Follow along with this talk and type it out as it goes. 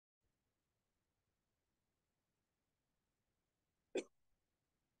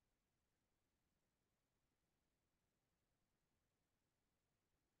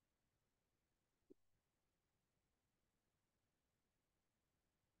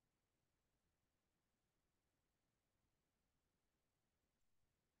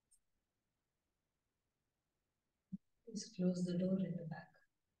Please close the door in the back.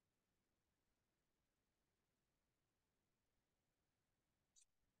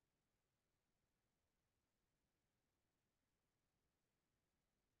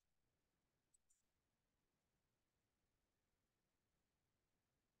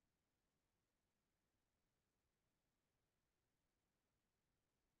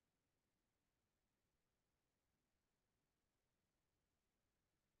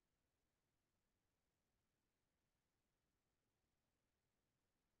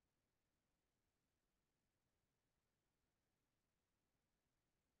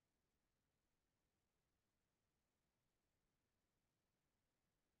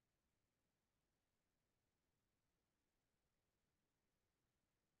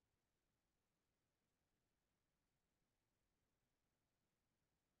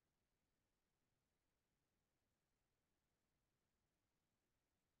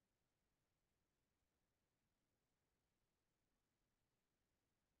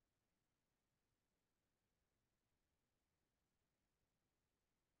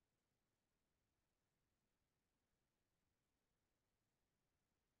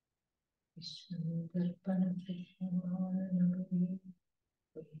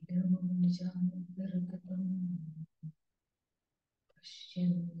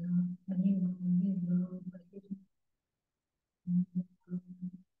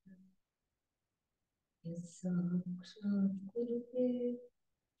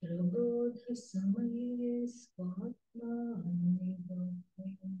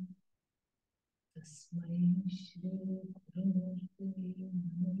 तस्मै श्री गुरुमूर्ते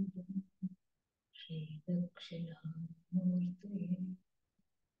नमः श्री दक्षिणामूर्ते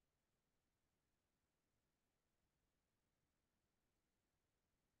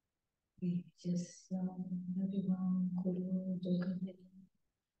बीजस्यां कुरु जगते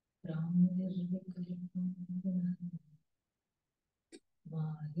रामनिर्विकल्पं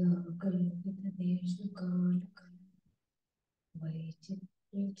माया कल्पितदेशकालकलनं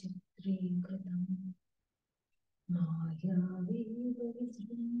वैचित्र्यचित्रीकृतम् मायावीव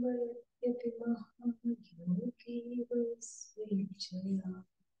विजृम्भयत्यपि महायोगी वै स्वेच्छया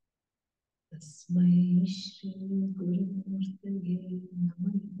तस्मै श्री गुरुमूर्तये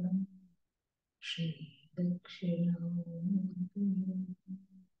नमः श्री दक्षिणामूर्तये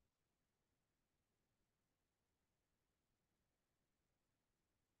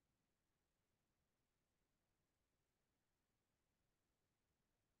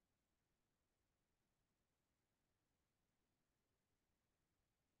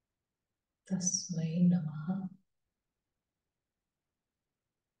तस्मै नमः.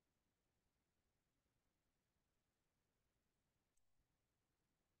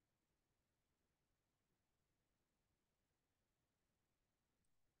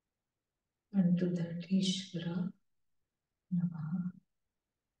 Unto that Ishvara Namaha.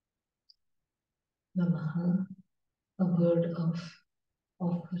 Namaha, a word of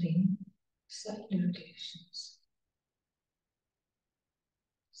offering salutations.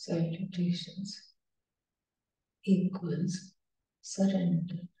 Salutations equals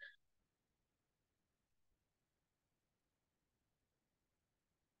surrender.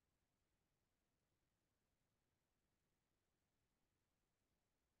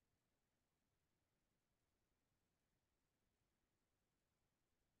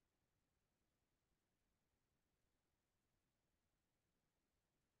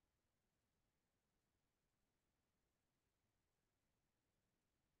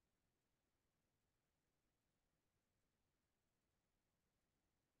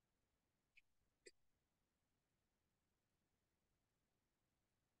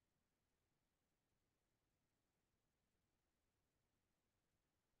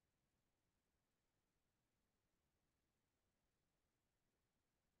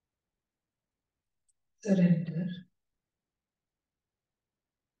 Surrender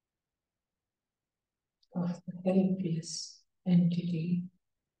of the helpless entity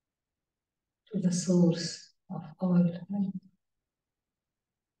to the source of all life.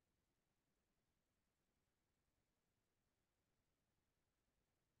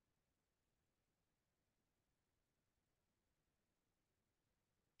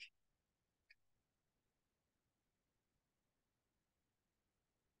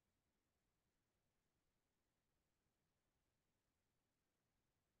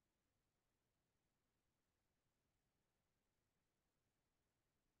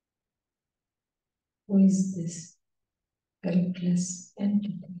 Who is this helpless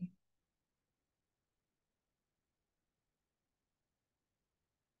entity?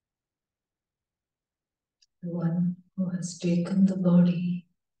 The one who has taken the body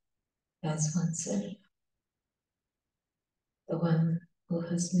as oneself. the one who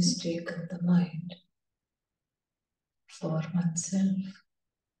has mistaken the mind for oneself.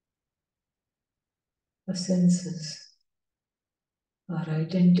 The senses are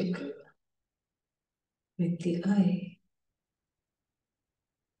identical with the I,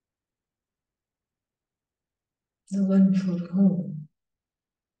 the one for whom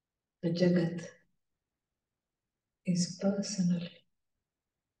the Jagat is personal.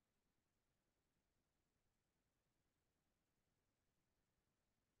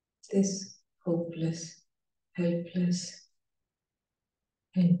 This hopeless, helpless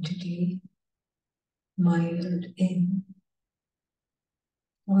entity mired in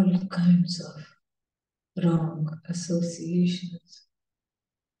all kinds of wrong associations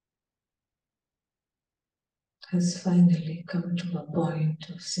has finally come to a point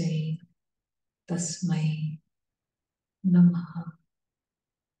of saying Tasmai Namaha,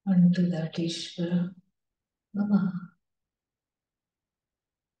 unto that Ishvara Namaha.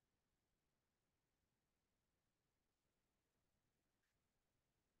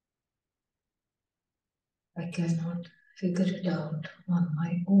 I cannot figure it out on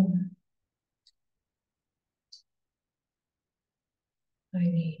my own. I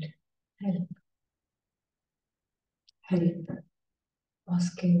need help. Help,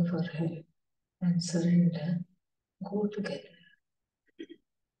 asking for help, and surrender go together.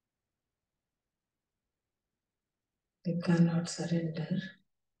 You cannot surrender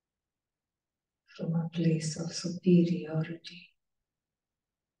from a place of superiority.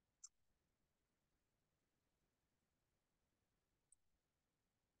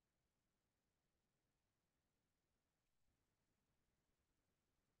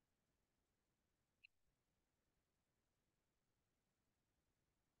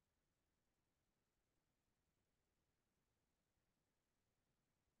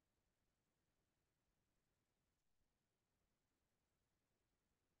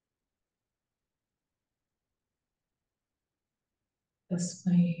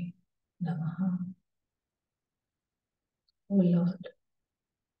 Tasmai Namaha. O Lord,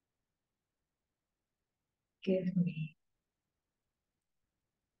 give me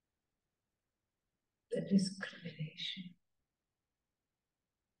the discrimination,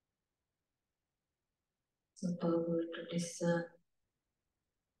 the power to discern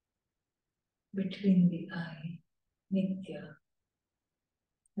between the I, Nitya,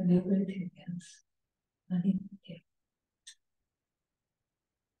 and everything else, Anitya.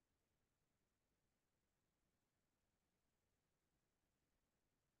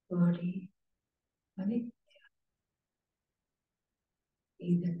 Body, Anitya.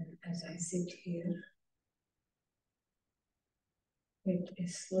 Even as I sit here, it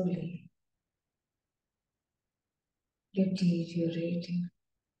is slowly deteriorating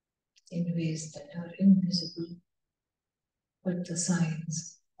in ways that are invisible, but the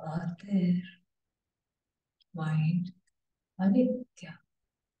signs are there. Mind, Anitya.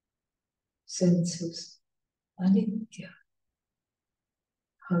 Senses, Anitya.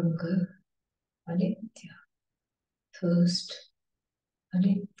 Hunger, Anitya. Thirst,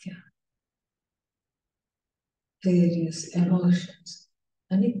 Anitya. Various emotions,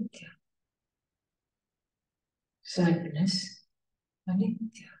 Anitya. Sadness,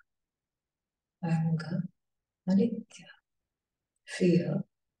 Anitya. Anger, Anitya. Fear,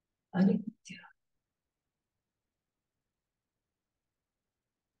 Anitya.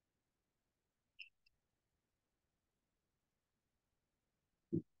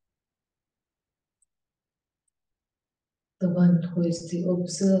 The one who is the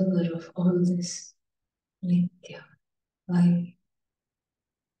observer of all this, Nitya. I,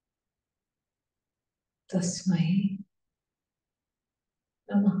 Tasmai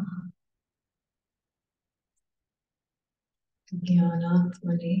Namaha.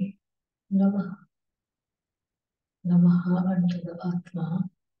 Jnanatmane Namaha. Namaha unto the Atma,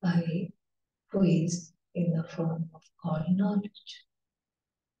 I, who is in the form of all knowledge.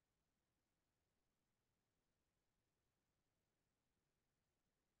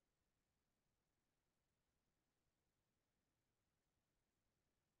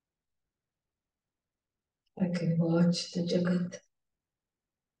 I can watch the Jagat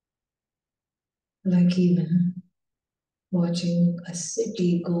like even watching a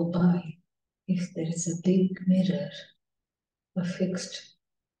city go by. If there is a big mirror affixed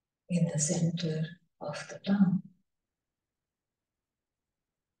in the center of the town,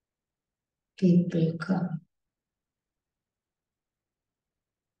 people come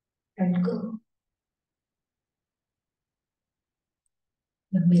and go.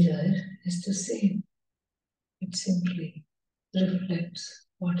 The mirror is the same. It simply reflects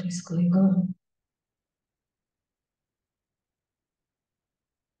what is going on.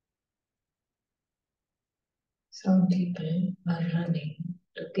 Some people are running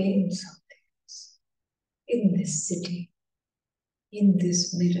to gain something else in this city, in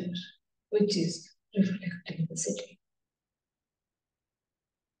this mirror, which is reflecting the city.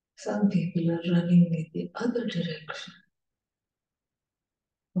 Some people are running in the other direction,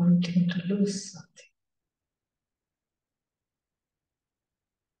 wanting to lose something.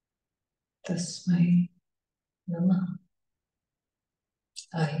 Tasmai Namah.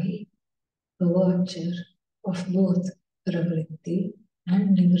 I, the watcher of both pravritti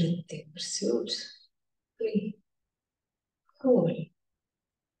and nivritti pursuits, free, whole,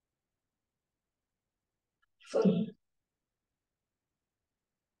 full.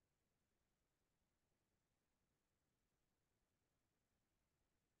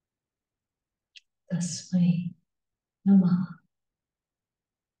 Tasmai Namah.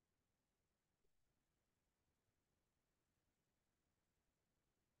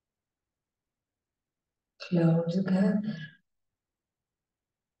 Clouds gather.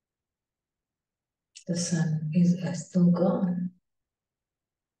 The sun is as though gone.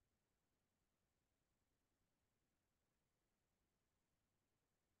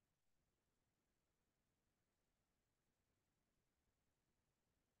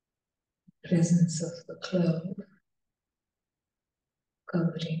 Presence of the cloud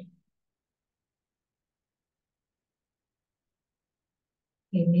covering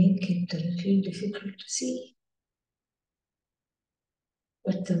may make it a little difficult to see,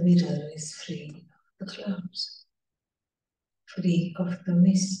 but the mirror is free of the clouds, free of the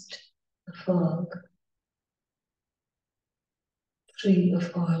mist, the fog, free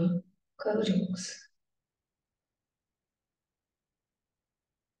of all coverings.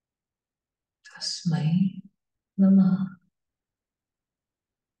 Tasmai Namah.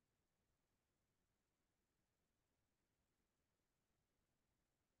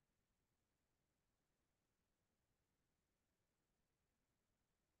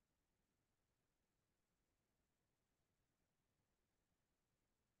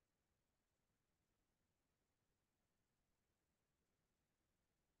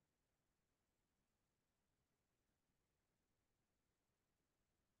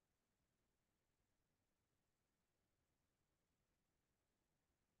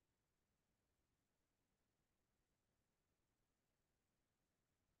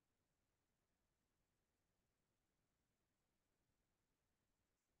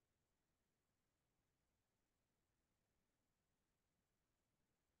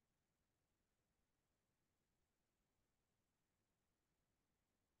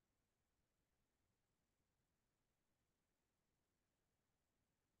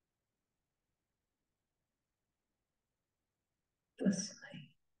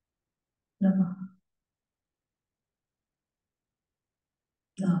 Tasmai Namah.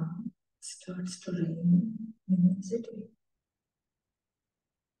 Now it starts to rain in the city.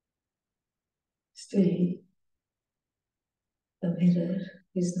 Still, the mirror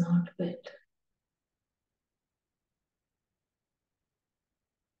is not wet.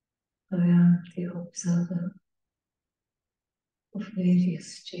 I am the observer of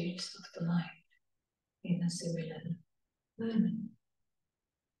various states of the mind in a similar manner.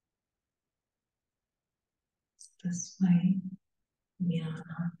 Tasmai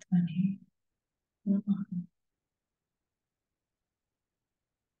Vyanatmani Namah.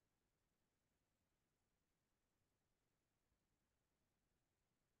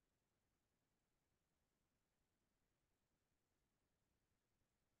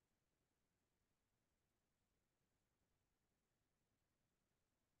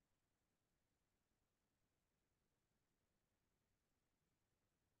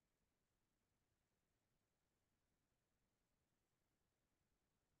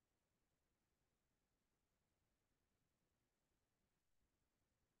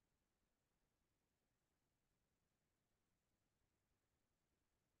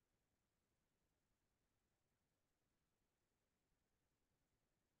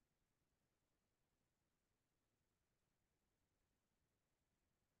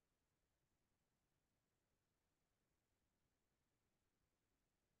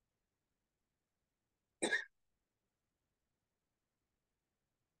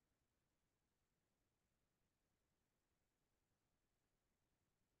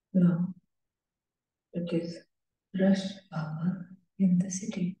 Now it is rush hour in the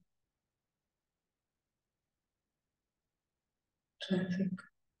city. Traffic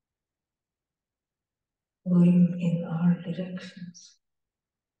going in all directions.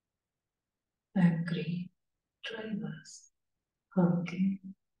 Angry drivers honking,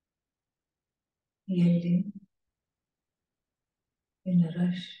 yelling in a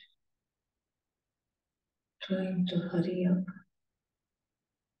rush, trying to hurry up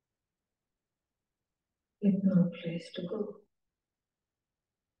with no place to go.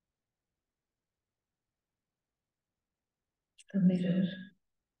 The mirror,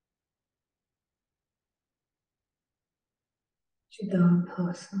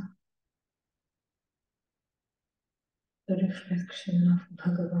 Chidabhasa, the reflection of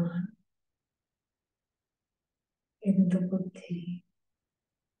Bhagavan in the buddhi,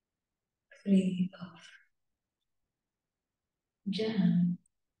 free of jam.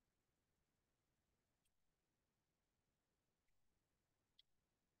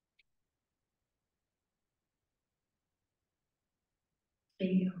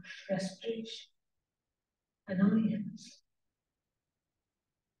 Free of frustration, annoyance.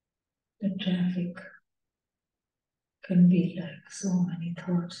 The traffic can be like so many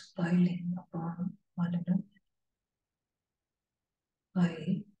thoughts piling upon one another.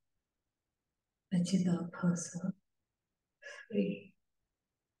 I, the Chidabhasa, free.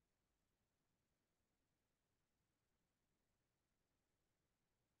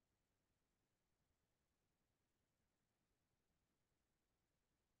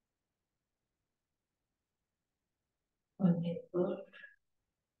 Uninvolved,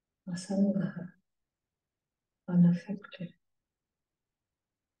 asanga, unaffected.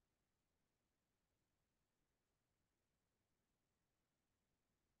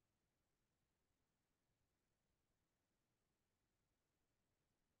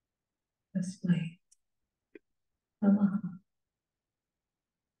 Tasmai Namaha,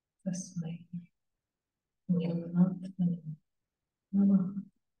 Tasmai Nyamanatmani Namaha.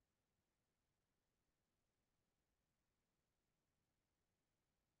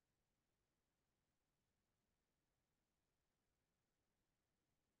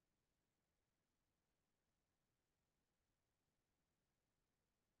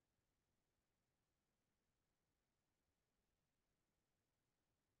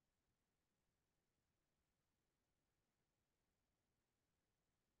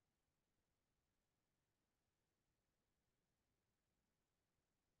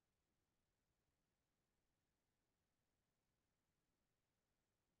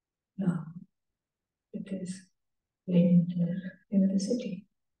 Now it is winter in the city.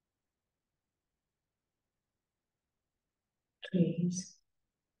 Trees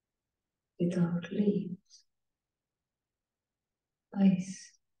without leaves,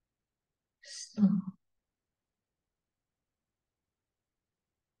 ice, snow.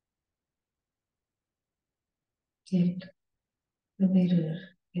 Yet the mirror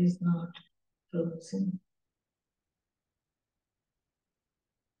is not frozen.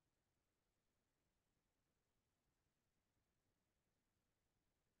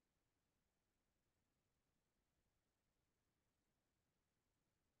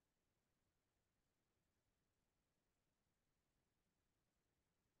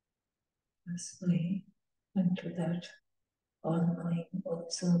 Tasmai, and to that all-knowing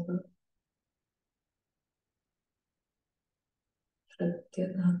observer,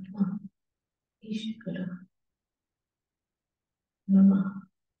 Pratyagatma, Ishvara, Namaha.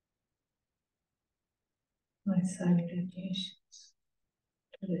 My salutations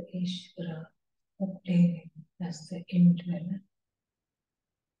to the Ishvara obtaining as the indweller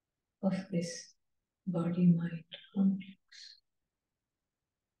of this body-mind complex.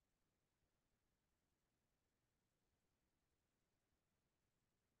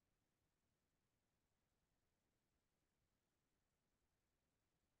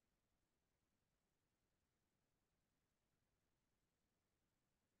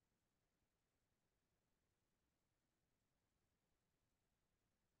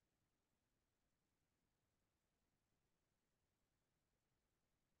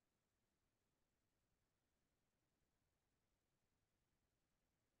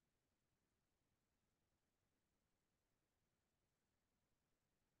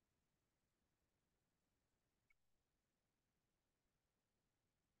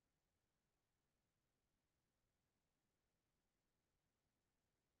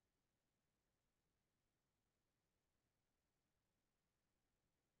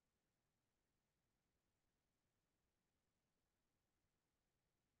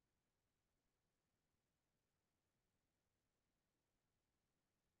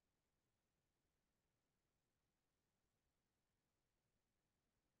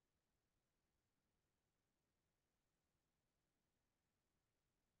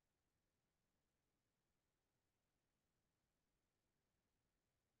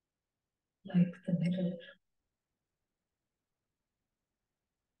 Like the mirror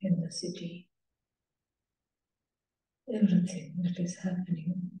in the city, everything that is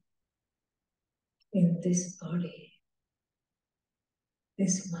happening in this body,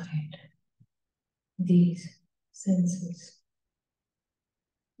 this mind, these senses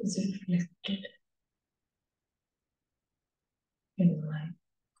is reflected in my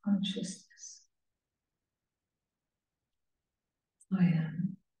consciousness. I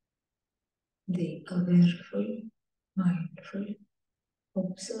am the awareful, mindful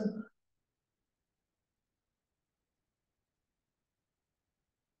observer.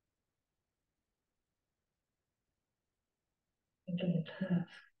 I don't have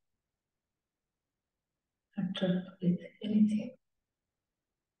a trouble with anything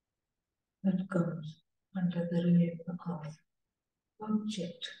that comes under the realm of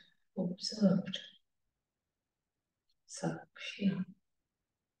object observed. Sakshya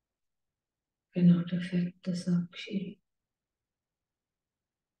cannot affect the Sakshi.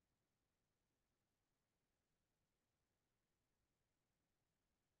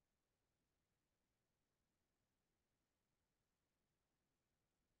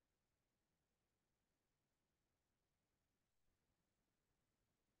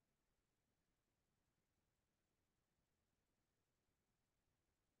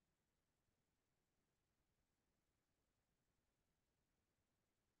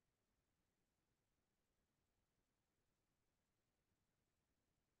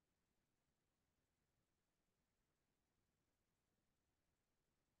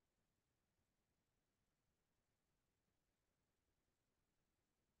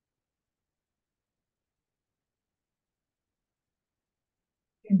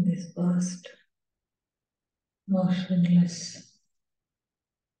 In this vast, motionless,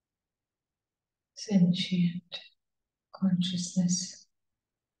 sentient consciousness,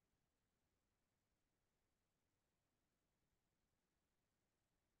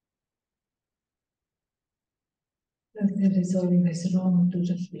 there is always room to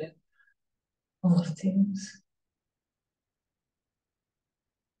reflect more things.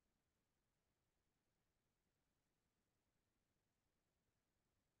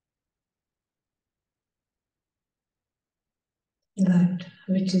 That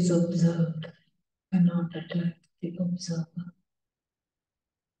which is observed cannot attack the observer.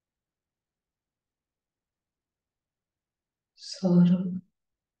 Sorrow,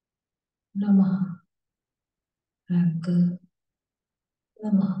 Namaha. Anger,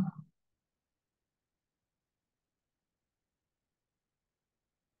 Namaha.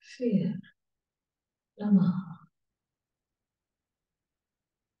 Fear, Namaha.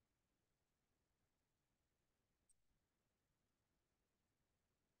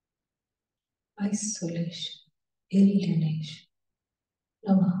 Isolation, alienation,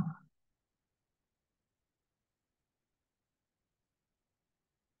 Namaha.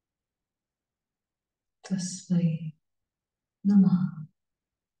 Tasmai, Namaha.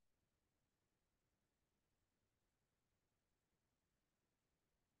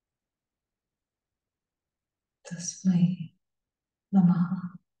 Tasmai,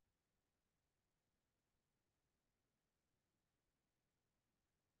 Namaha.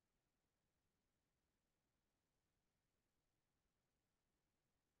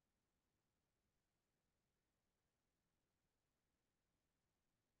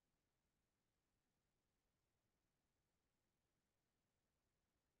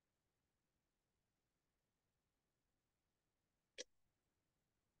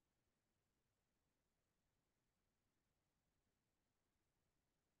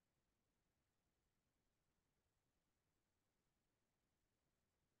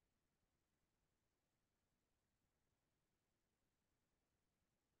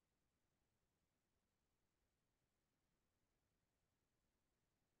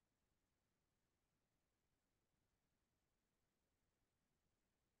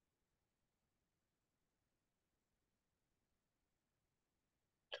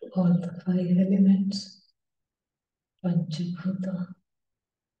 To all the five elements, Panchabhuta,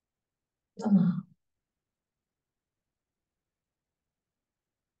 Namaha.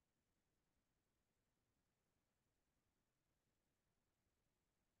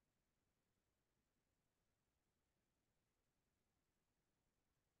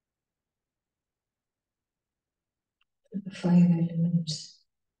 The five elements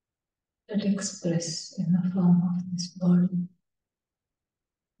that express in the form of this body,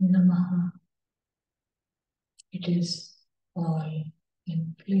 Namaha. It is all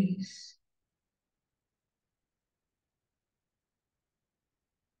in place.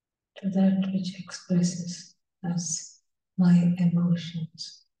 To that which expresses as my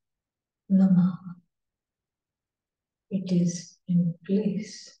emotions, Namaha. It is in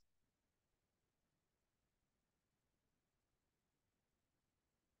place.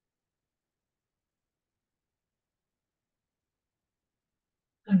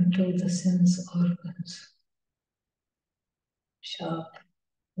 unto the sense organs, sharp,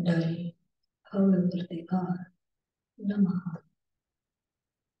 dull, however they are. Namaha.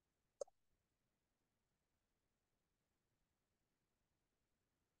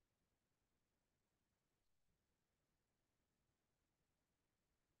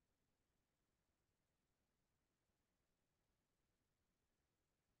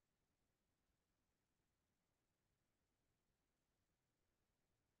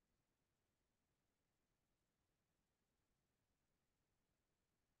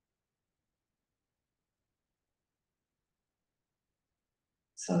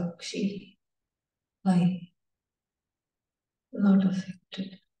 Sakshi, I, not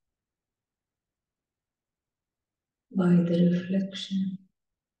affected by the reflection,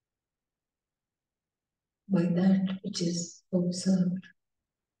 by that which is observed.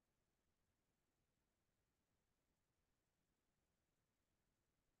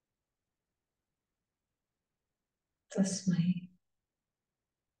 Tasmai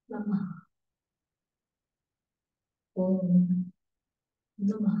Namaha. Om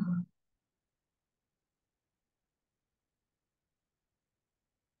Namaha.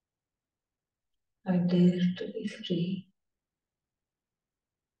 I dare to be free.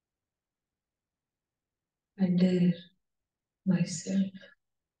 I dare myself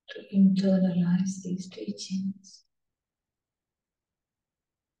to internalize these teachings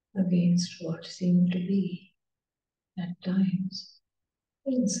against what seem to be, at times,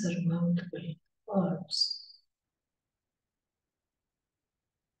 insurmountable odds.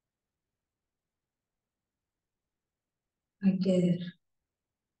 I dare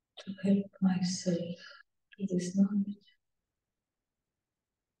to help myself to this knowledge.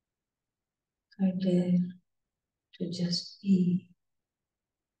 I dare to just be.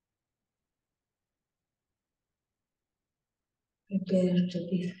 I dare to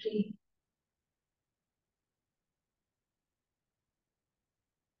be free.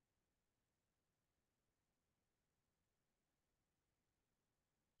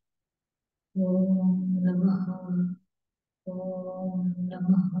 Om Namaha. Om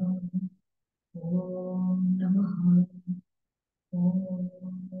Namaha. Om Namaha. Om.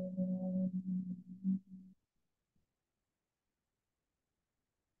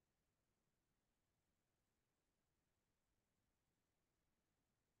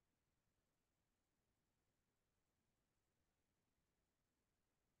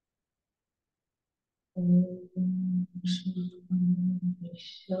 Om Shanti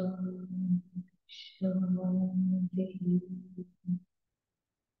Shanti Shanti.